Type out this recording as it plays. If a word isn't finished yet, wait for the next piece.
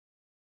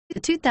The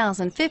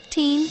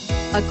 2015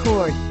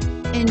 Accord.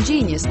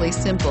 Ingeniously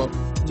simple,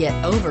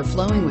 yet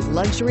overflowing with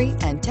luxury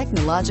and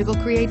technological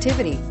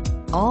creativity.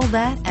 All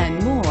that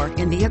and more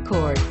in the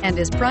Accord, and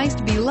is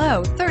priced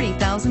below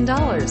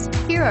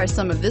 $30,000. Here are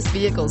some of this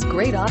vehicle's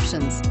great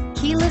options: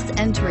 keyless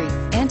entry,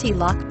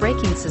 anti-lock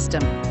braking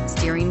system,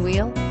 steering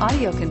wheel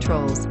audio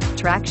controls,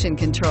 traction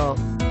control,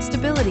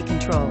 stability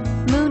control,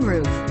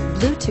 moonroof,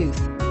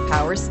 Bluetooth,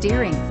 power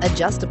steering,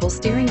 adjustable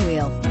steering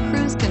wheel,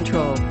 cruise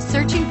control.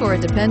 Searching for a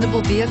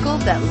dependable vehicle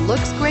that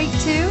looks great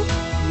too?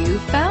 You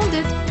found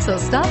it, so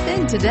stop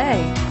in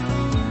today.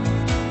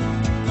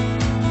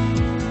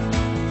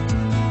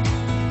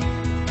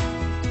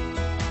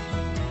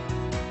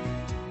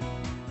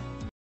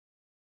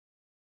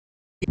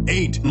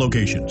 8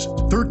 locations,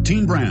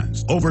 13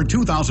 brands, over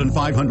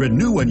 2,500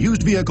 new and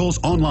used vehicles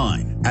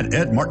online at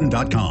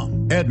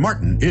edmartin.com. Ed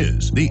Martin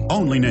is the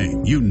only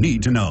name you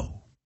need to know.